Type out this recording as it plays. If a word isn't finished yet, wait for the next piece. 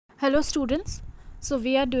Hello students, so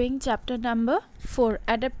we are doing chapter number 4,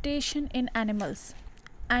 Adaptation in Animals,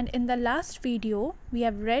 and in the last video we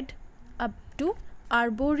have read up to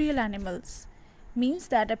arboreal animals, means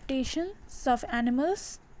the adaptations of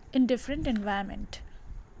animals in different environment.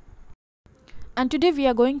 And today we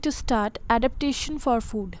are going to start adaptation for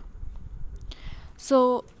food.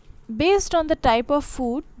 So based on the type of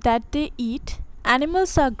food that they eat,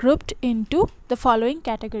 animals are grouped into the following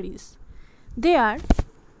categories. They are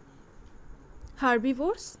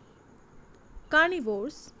herbivores,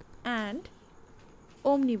 carnivores and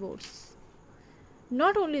omnivores.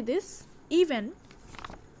 Not only this, even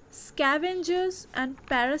scavengers and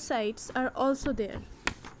parasites are also there.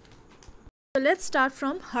 So let's start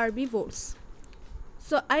from herbivores.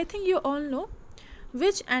 So I think you all know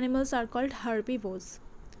which animals are called herbivores.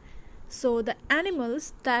 So the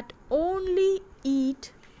animals that only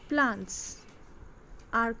eat plants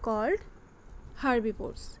are called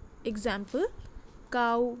herbivores. Example: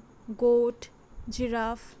 cow, goat,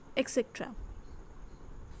 giraffe, etc.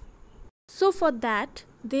 So for that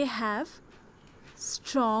they have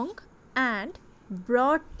strong and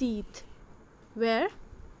broad teeth where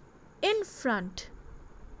in front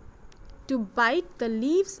to bite the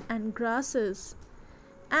leaves and grasses,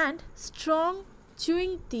 and strong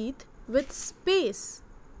chewing teeth with space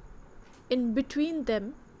in between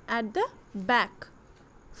them at the back.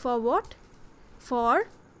 For what? For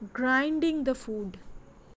grinding the food.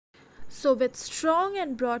 So with strong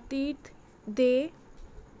and broad teeth they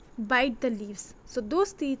bite the leaves. So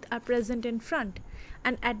those teeth are present in front,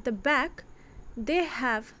 and at the back they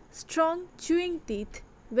have strong chewing teeth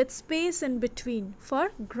with space in between for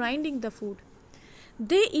grinding the food.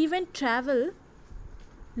 They even travel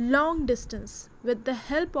long distance with the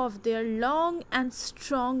help of their long and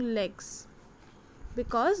strong legs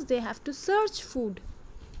because they have to search food.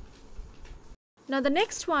 Now the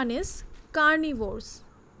next one is carnivores.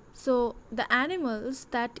 So the animals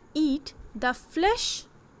that eat the flesh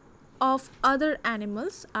of other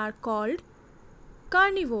animals are called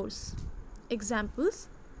carnivores. Examples: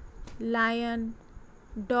 lion,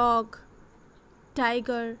 dog,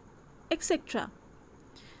 tiger, etc.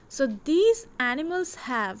 So these animals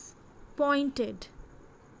have pointed,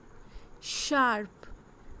 sharp,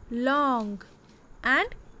 long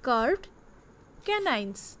and curved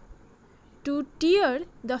canines to tear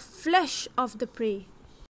the flesh of the prey.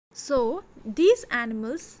 So these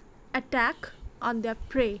animals attack on their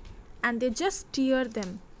prey and they just tear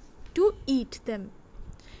them to eat them.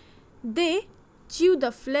 They chew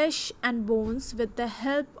the flesh and bones with the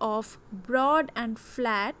help of broad and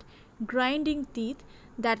flat grinding teeth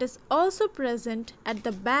that is also present at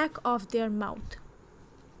the back of their mouth.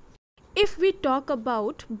 If we talk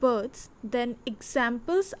about birds, then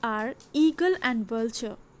examples are eagle and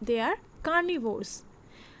vulture. They are carnivores.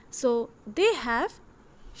 So they have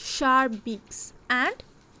sharp beaks and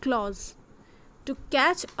claws to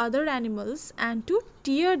catch other animals and to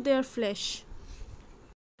tear their flesh.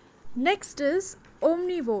 Next is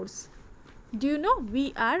omnivores. Do you know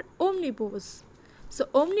we are omnivores? So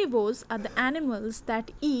omnivores are the animals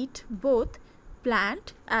that eat both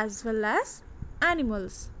plant as well as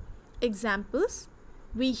animals. Examples: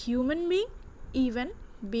 we human being, even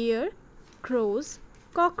bear, crows,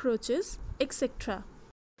 cockroaches, etc.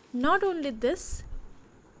 Not only this,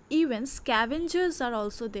 even scavengers are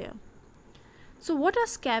also there. So what are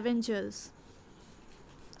scavengers?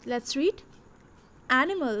 Let's read.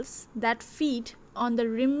 Animals that feed on the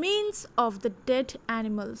remains of the dead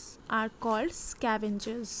animals are called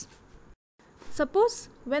scavengers. Suppose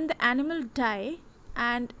when the animal die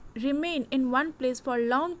and remain in one place for a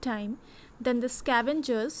long time, then the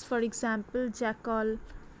scavengers, for example jackal,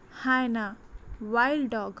 hyena, wild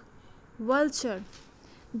dog, vulture,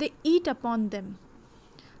 they eat upon them.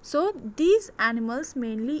 So these animals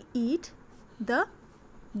mainly eat the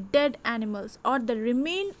dead animals or the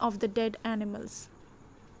remain of the dead animals.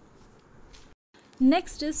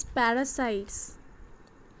 Next is parasites.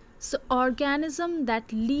 So organisms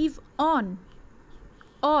that live on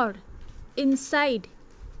or inside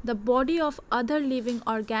the body of other living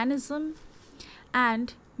organism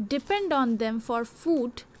and depend on them for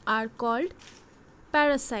food are called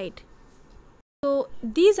parasite. So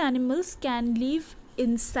these animals can live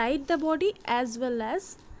inside the body as well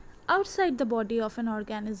as outside the body of an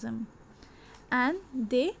organism, and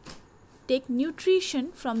they take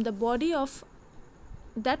nutrition from the body of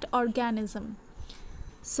that organism.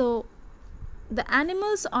 So the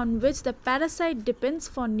animals on which the parasite depends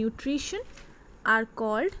for nutrition are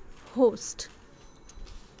called host.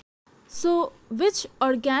 So which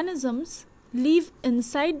organisms live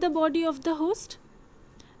inside the body of the host?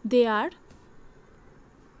 They are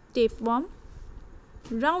tapeworm,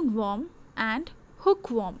 roundworm and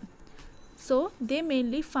hookworm. So they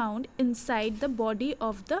mainly found inside the body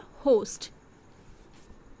of the host.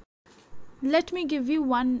 Let me give you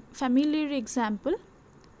one familiar example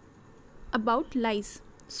about lice.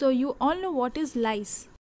 So you all know what is lice.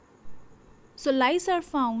 So lice are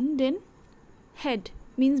found in head,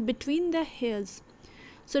 means between the hairs.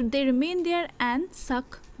 So they remain there and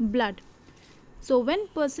suck blood. So when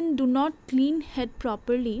person do not clean head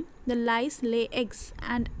properly, the lice lay eggs,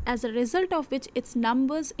 and as a result of which its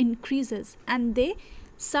numbers increases and they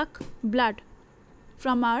suck blood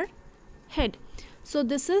from our head. So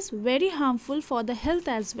this is very harmful for the health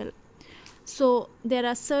as well. So there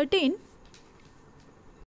are certain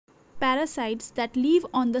parasites that live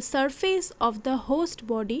on the surface of the host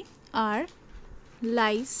body are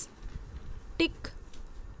lice, tick,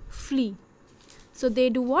 flea. So they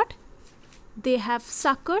do what? They have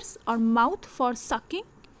suckers or mouth for sucking,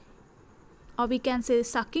 or we can say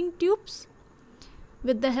sucking tubes,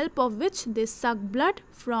 with the help of which they suck blood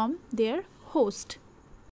from their host.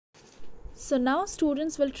 So now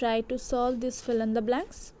students will try to solve this fill in the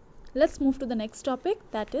blanks. Let's move to the next topic,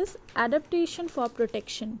 that is adaptation for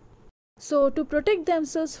protection. So to protect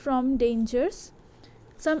themselves from dangers,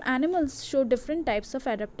 some animals show different types of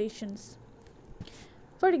adaptations.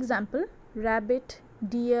 For example, rabbit,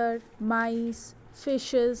 deer, mice,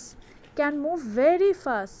 fishes can move very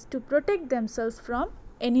fast to protect themselves from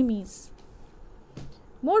enemies.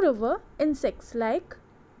 Moreover, insects like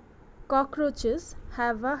cockroaches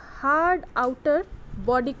have a hard outer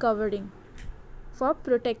body covering for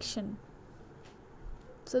protection.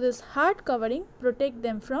 So this hard covering protects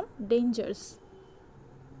them from dangers.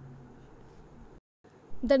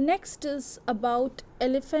 The next is about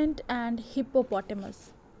elephant and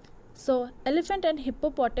hippopotamus. So elephant and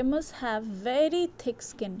hippopotamus have very thick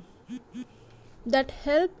skin that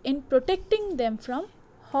help in protecting them from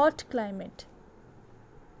hot climate.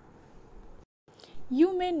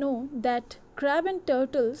 You may know that crab and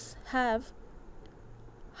turtles have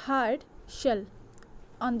hard shell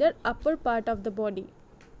on their upper part of the body.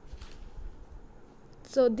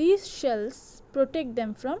 So these shells protect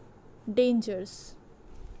them from dangers.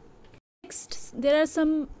 Next, there are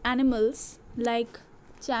some animals like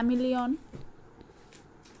chameleon,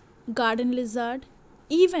 garden lizard,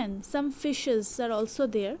 even some fishes are also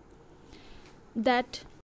there that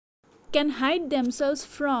can hide themselves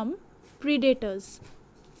from predators.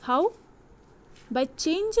 How? By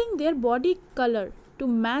changing their body color to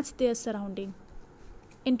match their surrounding.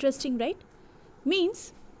 Interesting, right?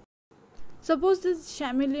 Means, suppose this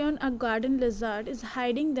chameleon or garden lizard is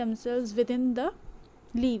hiding themselves within the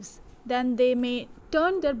leaves, then they may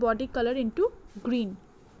turn their body color into green.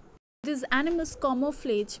 These animals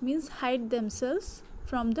camouflage, means hide themselves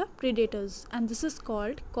from the predators, and this is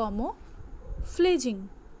called camouflaging.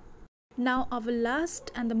 Now our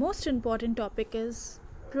last and the most important topic is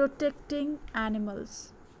protecting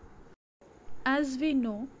animals. As we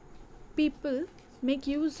know, people make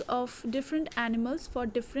use of different animals for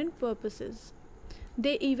different purposes.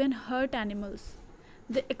 They even hurt animals.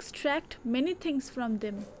 They extract many things from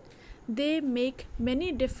them. They make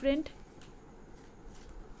many different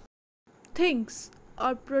things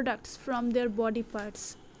or products from their body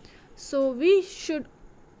parts. So we should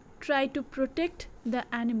try to protect the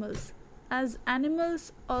animals, as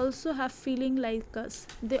animals also have feeling like us.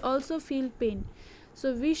 They also feel pain.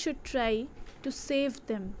 So we should try to save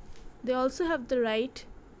them. They also have the right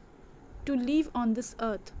to live on this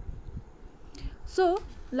earth. So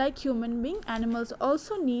like human being, animals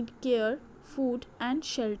also need care, food and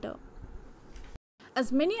shelter. As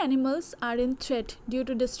many animals are in threat due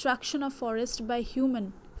to destruction of forest by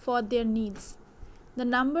human for their needs, the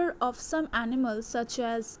number of some animals such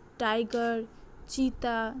as tiger,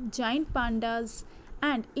 cheetah, giant pandas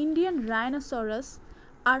and Indian rhinoceros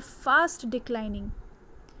are fast declining,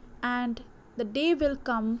 and the day will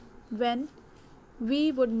come when we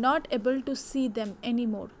would not able to see them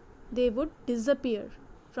anymore. They would disappear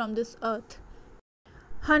from this earth.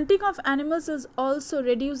 Hunting of animals is also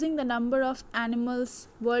reducing the number of animals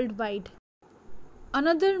worldwide.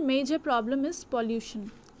 Another major problem is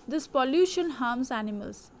pollution. This pollution harms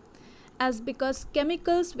animals, as because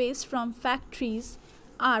chemicals waste from factories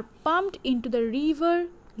are pumped into the river,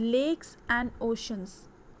 lakes and oceans,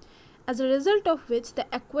 as a result of which the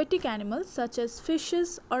aquatic animals such as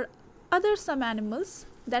fishes or other some animals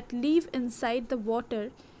that live inside the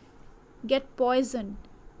water get poisoned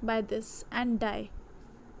by this and die.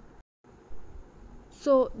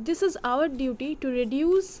 So this is our duty to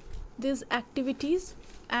reduce these activities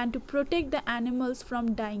and to protect the animals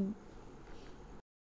from dying.